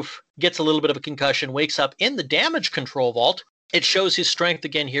the roof, gets a little bit of a concussion, wakes up in the damage control vault. It shows his strength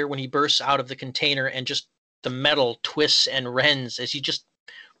again here when he bursts out of the container, and just the metal twists and rends as he just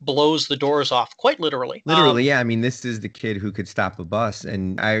blows the doors off, quite literally. Yeah. I mean, this is the kid who could stop a bus.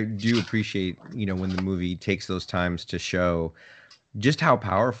 And I do appreciate, when the movie takes those times to show just how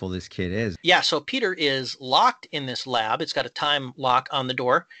powerful this kid is. Yeah, so Peter is locked in this lab. It's got a time lock on the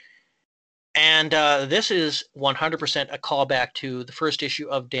door. And this is 100% a callback to the first issue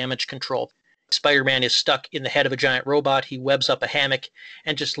of Damage Control. Spider-Man is stuck in the head of a giant robot. He webs up a hammock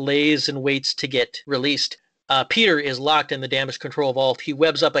and just lays and waits to get released. Peter is locked in the Damage Control vault. He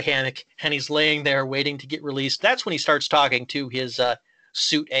webs up a hammock and he's laying there waiting to get released. That's when he starts talking to his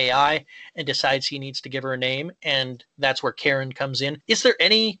suit AI and decides he needs to give her a name, and that's where Karen comes in. Is there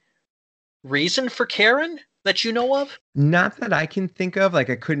any reason for Karen? that you know of? Not that I can think of. Like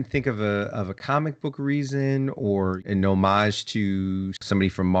I couldn't think of a comic book reason or an homage to somebody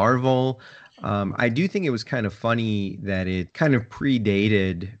from Marvel. I do think it was kind of funny that it kind of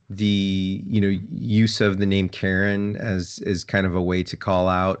predated the, use of the name Karen as kind of a way to call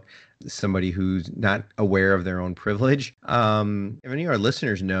out somebody who's not aware of their own privilege. If any of our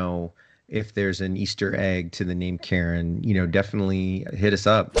listeners know if there's an Easter egg to the name Karen, definitely hit us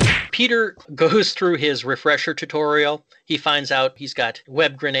up. Peter goes through his refresher tutorial. He finds out he's got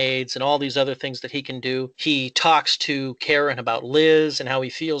web grenades and all these other things that he can do. He talks to Karen about Liz and how he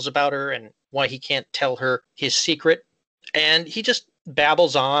feels about her and why he can't tell her his secret. And he just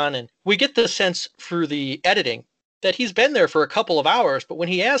babbles on, and we get the sense through the editing that he's been there for a couple of hours, but when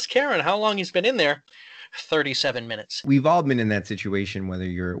he asks Karen how long he's been in there, 37 minutes. We've all been in that situation, whether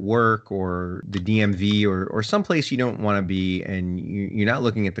you're at work or the DMV or someplace you don't want to be, and you're not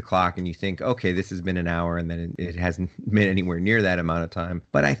looking at the clock and you think, okay, this has been an hour, and then it hasn't been anywhere near that amount of time.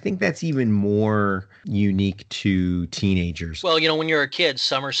 But I think that's even more unique to teenagers. Well, when you're a kid,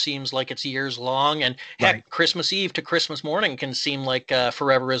 summer seems like it's years long, and heck, right. Christmas Eve to Christmas morning can seem like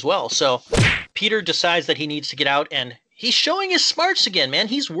forever as well. So Peter decides that he needs to get out, and he's showing his smarts again, man.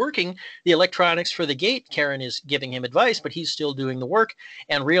 He's working the electronics for the gate. Karen is giving him advice, but he's still doing the work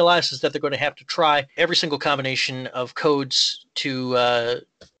and realizes that they're going to have to try every single combination of codes to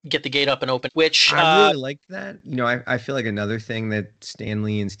get the gate up and open, which... I really liked that. I feel like another thing that Stan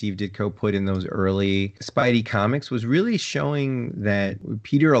Lee and Steve Ditko put in those early Spidey comics was really showing that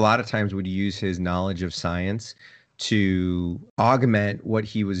Peter a lot of times would use his knowledge of science to augment what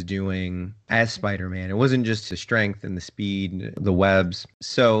he was doing as Spider-Man. It wasn't just the strength and the speed, the webs.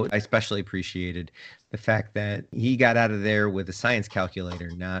 So I especially appreciated the fact that he got out of there with a science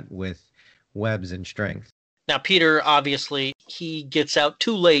calculator, not with webs and strength. Now, Peter, obviously, he gets out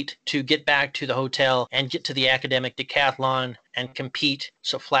too late to get back to the hotel and get to the Academic Decathlon and compete.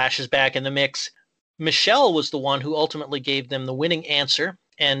 So Flash is back in the mix. Michelle was the one who ultimately gave them the winning answer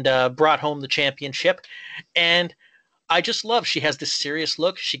and brought home the championship. And I just love, she has this serious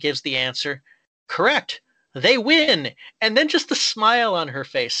look. She gives the answer. Correct. They win. And then just the smile on her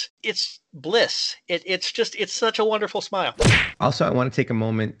face. It's bliss. It's such a wonderful smile. Also, I want to take a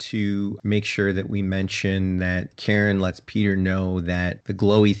moment to make sure that we mention that Karen lets Peter know that the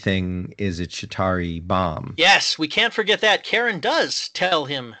glowy thing is a Chitauri bomb. Yes, we can't forget that. Karen does tell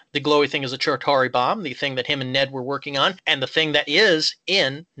him the glowy thing is a Chitauri bomb, the thing that him and Ned were working on, and the thing that is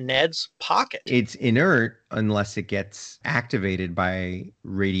in Ned's pocket. It's inert unless it gets activated by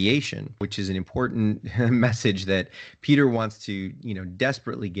radiation, which is an important message that Peter wants to,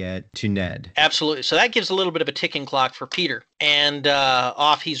 desperately get to Ned. Absolutely. So that gives a little bit of a ticking clock for Peter. And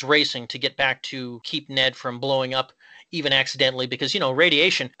off he's racing to get back to keep Ned from blowing up even accidentally because,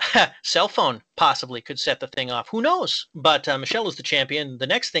 radiation, cell phone possibly could set the thing off. Who knows? But Michelle is the champion. The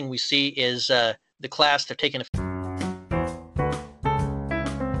next thing we see is the class they're taking.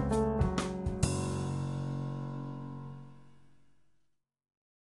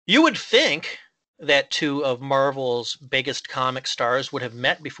 You would think that two of Marvel's biggest comic stars would have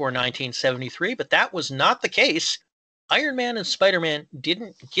met before 1973, but that was not the case. Iron Man and Spider-Man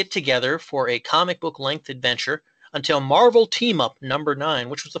didn't get together for a comic book length adventure until Marvel Team Up #9,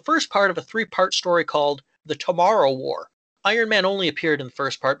 which was the first part of a 3-part story called The Tomorrow War. Iron Man only appeared in the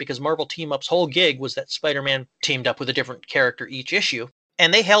first part because Marvel Team Up's whole gig was that Spider-Man teamed up with a different character each issue.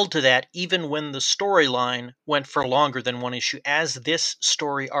 And they held to that even when the storyline went for longer than one issue, as this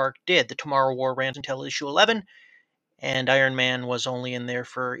story arc did. The Tomorrow War ran until issue 11, and Iron Man was only in there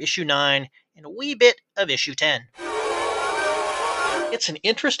for issue 9 and a wee bit of issue 10. It's an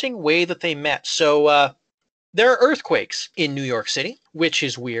interesting way that they met. So there are earthquakes in New York City, which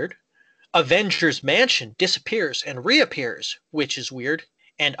is weird. Avengers Mansion disappears and reappears, which is weird.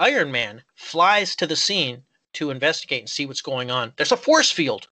 And Iron Man flies to the scene to investigate and see what's going on. There's a force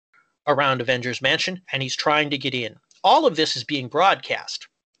field around Avengers Mansion, and he's trying to get in. All of this is being broadcast.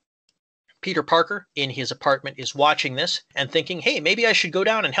 Peter Parker, in his apartment, is watching this and thinking, hey, maybe I should go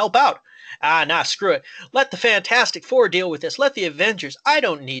down and help out. Nah, screw it. Let the Fantastic Four deal with this. Let the Avengers. I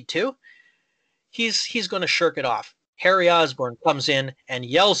don't need to. He's going to shirk it off. Harry Osborn comes in and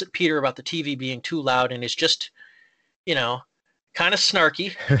yells at Peter about the TV being too loud and is just, kind of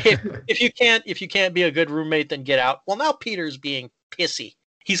snarky. If you can't be a good roommate, then get out. Well, now Peter's being pissy.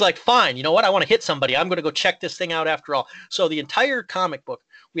 He's like, fine, you know what? I want to hit somebody. I'm going to go check this thing out after all. So the entire comic book,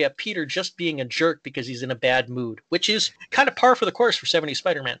 we have Peter just being a jerk because he's in a bad mood, which is kind of par for the course for 70s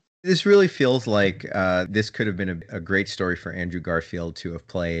Spider-Man. This really feels like this could have been a great story for Andrew Garfield to have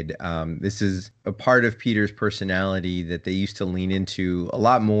played. This is a part of Peter's personality that they used to lean into a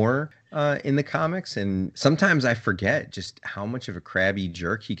lot more in the comics, and sometimes I forget just how much of a crabby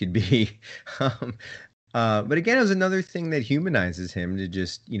jerk he could be. um, but again, it was another thing that humanizes him to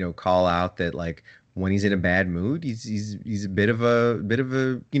just, call out that like when he's in a bad mood, he's a bit of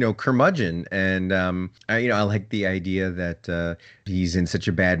a curmudgeon, and I like the idea that he's in such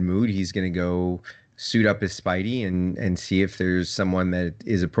a bad mood, he's gonna go suit up as Spidey and see if there's someone that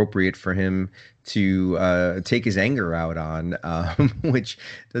is appropriate for him to take his anger out on, which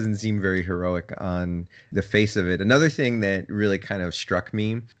doesn't seem very heroic on the face of it. Another thing that really kind of struck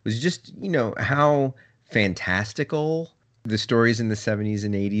me was just, how fantastical the stories in the 70s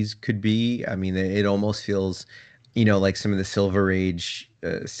and 80s could be. I mean, it almost feels, like some of the Silver Age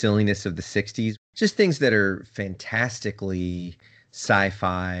silliness of the 60s, just things that are fantastically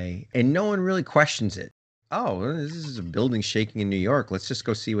sci-fi, and no one really questions it. Oh, well, this is a building shaking in New York. Let's just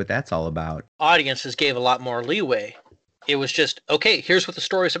go see what that's all about. Audiences gave a lot more leeway. It was just, okay, here's what the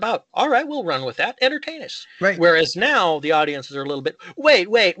story's about. All right, we'll run with that. Entertain us. Right. Whereas now the audiences are a little bit, wait.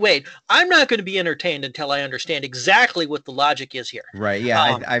 I'm not going to be entertained until I understand exactly what the logic is here. Right.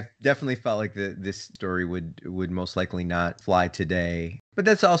 Yeah, I definitely felt like this story would most likely not fly today. But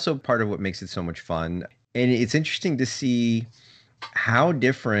that's also part of what makes it so much fun. And it's interesting to see how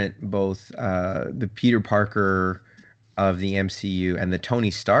different both the Peter Parker of the MCU and the Tony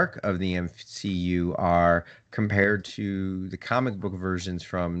Stark of the MCU are compared to the comic book versions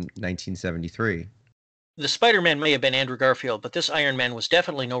from 1973. The Spider-Man may have been Andrew Garfield, but this Iron Man was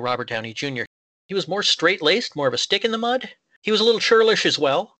definitely no Robert Downey Jr. He was more straight-laced, more of a stick in the mud. He was a little churlish as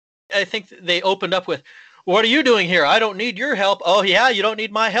well. I think they opened up with, what are you doing here? I don't need your help. Oh, yeah, you don't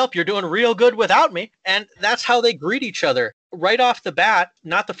need my help. You're doing real good without me. And that's how they greet each other. Right off the bat,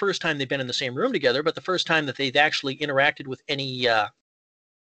 not the first time they've been in the same room together, but the first time that they've actually interacted with any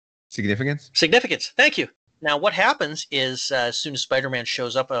significance. Thank you. Now, what happens is as soon as Spider-Man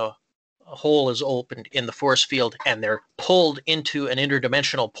shows up, a hole is opened in the force field, and they're pulled into an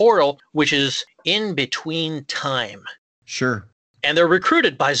interdimensional portal, which is in between time. Sure. And they're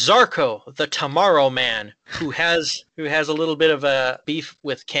recruited by Zarko, the Tomorrow Man, who has a little bit of a beef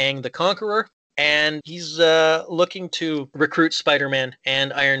with Kang the Conqueror. And he's looking to recruit Spider-Man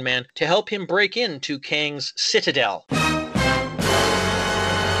and Iron Man to help him break into Kang's citadel.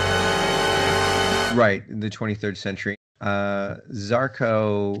 Right, in the 23rd century.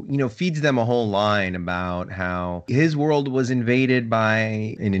 Zarko, feeds them a whole line about how his world was invaded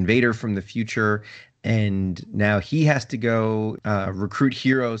by an invader from the future, and now he has to go recruit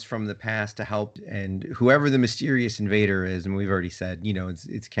heroes from the past to help. And whoever the mysterious invader is, and we've already said,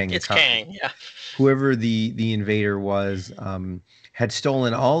 it's Kang. It's Kang, yeah. Whoever the invader was, had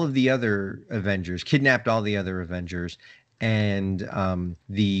stolen all of the other Avengers, kidnapped all the other Avengers, and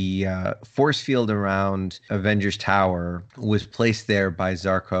the force field around Avengers Tower was placed there by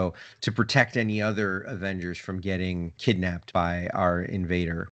Zarko to protect any other Avengers from getting kidnapped by our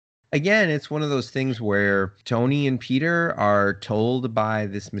invader. Again, it's one of those things where Tony and Peter are told by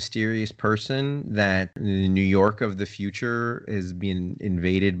this mysterious person that the New York of the future is being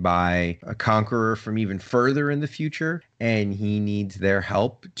invaded by a conqueror from even further in the future, and he needs their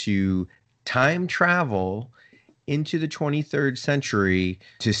help to time travel into the 23rd century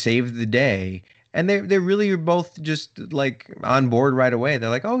to save the day. And they really are both just like on board right away. They're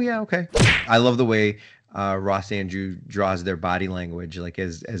like, oh yeah, okay. I love the way Ross Andrew draws their body language, like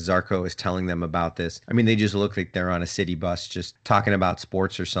as Zarko is telling them about this. I mean, they just look like they're on a city bus just talking about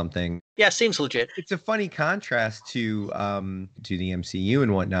sports or something. Yeah, seems legit. It's a funny contrast to the MCU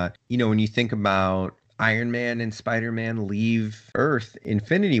and whatnot. When you think about Iron Man and Spider-Man leave Earth,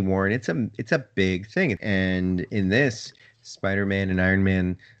 Infinity War, and it's a big thing. And in this, Spider-Man and Iron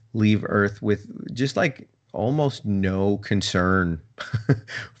Man leave Earth with just like almost no concern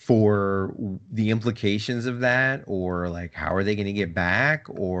for the implications of that, or like how are they going to get back,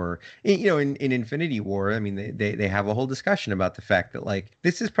 or in Infinity War, I mean they have a whole discussion about the fact that like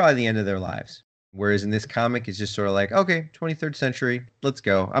this is probably the end of their lives. Whereas in this comic, it's just sort of like, okay, 23rd century, let's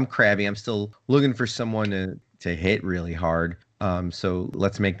go. I'm crabby. I'm still looking for someone to hit really hard. So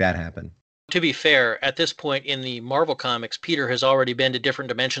let's make that happen. To be fair, at this point in the Marvel comics, Peter has already been to different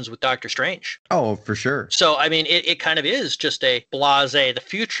dimensions with Doctor Strange. Oh, for sure. So, I mean, it kind of is just a blasé. The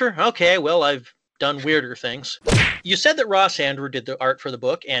future? Okay, well, I've done weirder things. You said that Ross Andrew did the art for the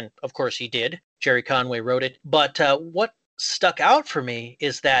book, and of course he did. Jerry Conway wrote it. But what stuck out for me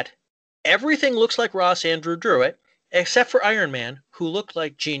is that everything looks like Ross Andrew drew it, except for Iron Man, who looked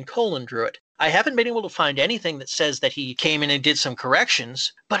like Gene Colan drew it. I haven't been able to find anything that says that he came in and did some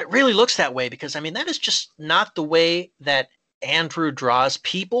corrections, but it really looks that way because, I mean, that is just not the way that Andrew draws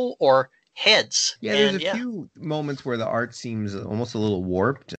people or heads. Yeah, there's a few moments where the art seems almost a little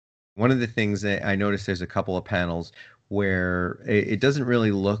warped. One of the things that I noticed, there's a couple of panels where it doesn't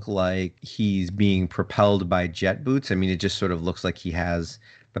really look like he's being propelled by jet boots. I mean, it just sort of looks like he has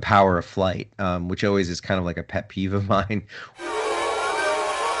the power of flight, which always is kind of like a pet peeve of mine.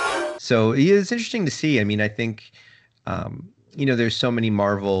 So yeah, it's interesting to see. I mean, I think, there's so many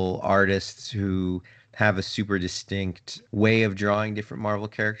Marvel artists who have a super distinct way of drawing different Marvel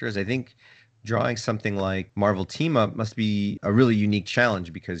characters. I think drawing something like Marvel Team Up must be a really unique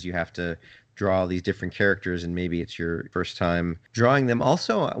challenge because you have to draw all these different characters and maybe it's your first time drawing them.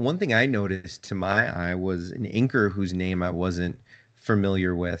 Also, one thing I noticed to my eye was an inker whose name I wasn't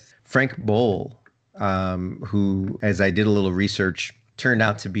familiar with, Frank Boll, who, as I did a little research, turned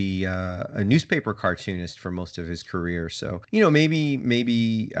out to be a newspaper cartoonist for most of his career. So,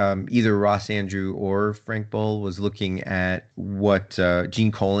 maybe either Ross Andrew or Frank Boll was looking at what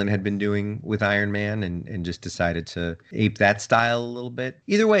Gene Colan had been doing with Iron Man and just decided to ape that style a little bit.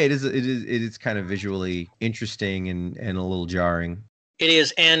 Either way, it is kind of visually interesting and a little jarring. It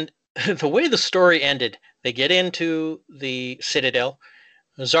is, and the way the story ended, they get into the Citadel.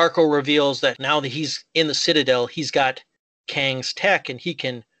 Zarko reveals that now that he's in the Citadel, he's got Kang's tech and he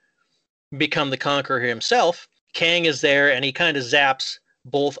can become the Conqueror himself. Kang is there and he kind of zaps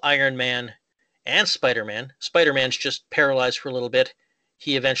both Iron Man and Spider-Man. Spider-Man's just paralyzed for a little bit.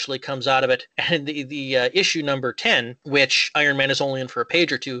 He eventually comes out of it. And the issue number 10, which Iron Man is only in for a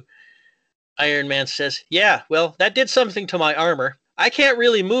page or two, Iron Man says, yeah, well, that did something to my armor. I can't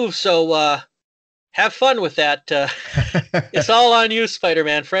really move, so have fun with that. It's all on you,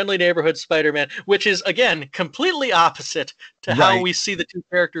 Spider-Man. Friendly neighborhood Spider-Man, which is, again, completely opposite to how we see the two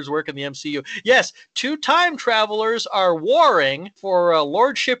characters work in the MCU. Yes, two time travelers are warring for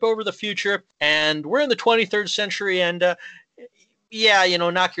lordship over the future, and we're in the 23rd century, and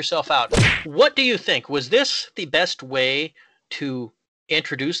knock yourself out. What do you think? Was this the best way to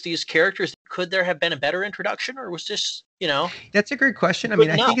introduce these characters? Could there have been a better introduction, or was this, That's a great question. I mean,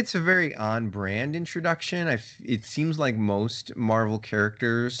 I think it's a very on-brand introduction. It seems like most Marvel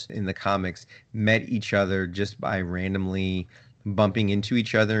characters in the comics met each other just by randomly bumping into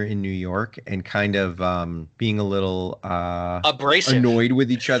each other in New York and kind of being a little abrasive, annoyed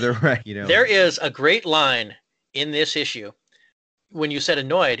with each other, right? There is a great line in this issue. When you said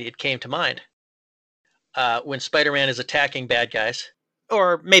annoyed, it came to mind. When Spider-Man is attacking bad guys,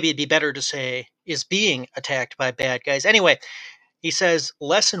 or maybe it'd be better to say is being attacked by bad guys. Anyway, he says,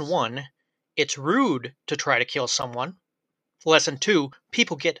 lesson 1, it's rude to try to kill someone. Lesson 2,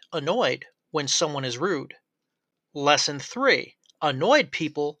 people get annoyed when someone is rude. Lesson 3, annoyed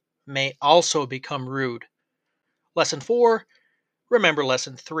people may also become rude. Lesson 4, remember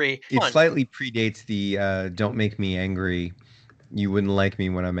lesson 3. It slightly predates the don't make me angry. You wouldn't like me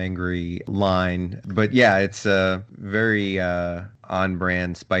when I'm angry line. But yeah, it's a very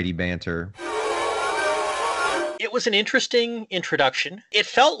on-brand Spidey banter. It was an interesting introduction. It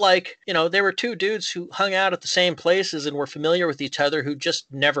felt like, there were two dudes who hung out at the same places and were familiar with each other who just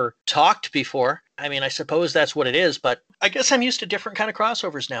never talked before. I mean, I suppose that's what it is, but I guess I'm used to different kind of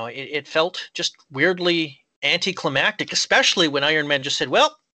crossovers now. It felt just weirdly anticlimactic, especially when Iron Man just said,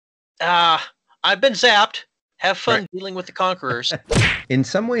 well, I've been zapped. Have fun dealing with the Conquerors. In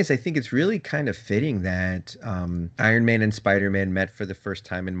some ways, I think it's really kind of fitting that Iron Man and Spider-Man met for the first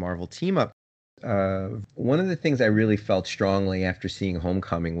time in Marvel Team Up. One of the things I really felt strongly after seeing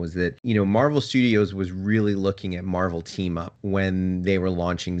Homecoming was that, Marvel Studios was really looking at Marvel Team Up when they were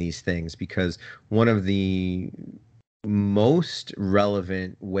launching these things, because one of the most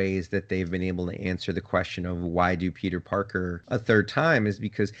relevant ways that they've been able to answer the question of why do Peter Parker a third time is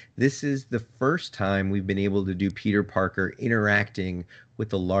because this is the first time we've been able to do Peter Parker interacting with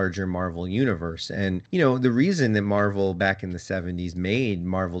the larger Marvel universe. And, the reason that Marvel back in the 70s made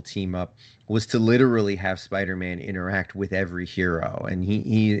Marvel Team Up was to literally have Spider-Man interact with every hero. And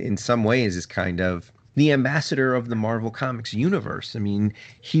he in some ways is kind of the ambassador of the Marvel Comics universe. I mean,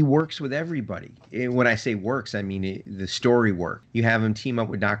 he works with everybody. When I say works, I mean the story work. You have him team up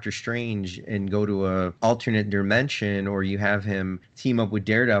with Doctor Strange and go to a alternate dimension, or you have him team up with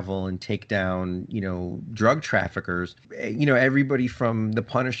Daredevil and take down, drug traffickers. Everybody from the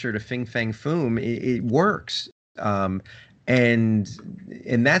Punisher to Fin Fang Foom, it works. And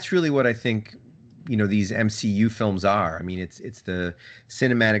that's really what I think these MCU films are. I mean, it's the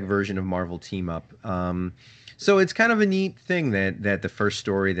cinematic version of Marvel Team Up. So it's kind of a neat thing that the first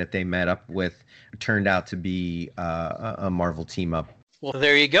story that they met up with turned out to be a Marvel Team Up. Well,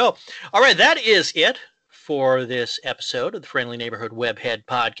 there you go. All right, that is it for this episode of the Friendly Neighborhood Webhead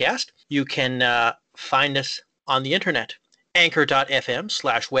podcast. You can find us on the internet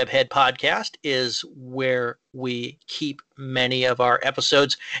Anchor.fm/Webhead podcast is where we keep many of our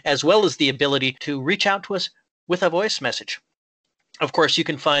episodes, as well as the ability to reach out to us with a voice message. Of course, you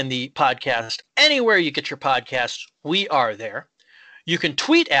can find the podcast anywhere you get your podcasts. We are there. You can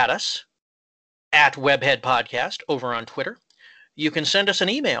tweet at us at Webhead Podcast over on Twitter. You can send us an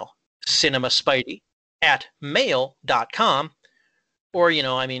email, cinemaspidey@mail.com. Or,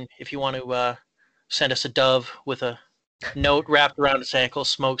 if you want to send us a dove with a note wrapped around its ankle,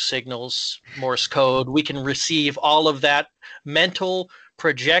 smoke signals, Morse code, we can receive all of that mental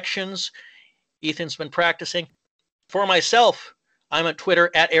projections Ethan's been practicing. For myself, I'm at Twitter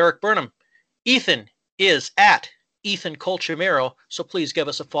at Eric Burnham. Ethan is at Ethan Colchimero, so please give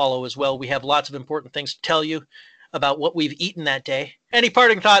us a follow as well. We have lots of important things to tell you about what we've eaten that day. Any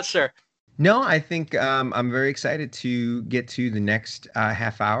parting thoughts, sir? No, I think I'm very excited to get to the next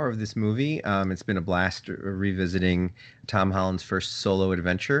half hour of this movie. It's been a blast revisiting Tom Holland's first solo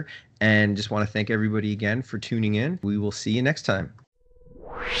adventure, and just want to thank everybody again for tuning in. We will see you next time.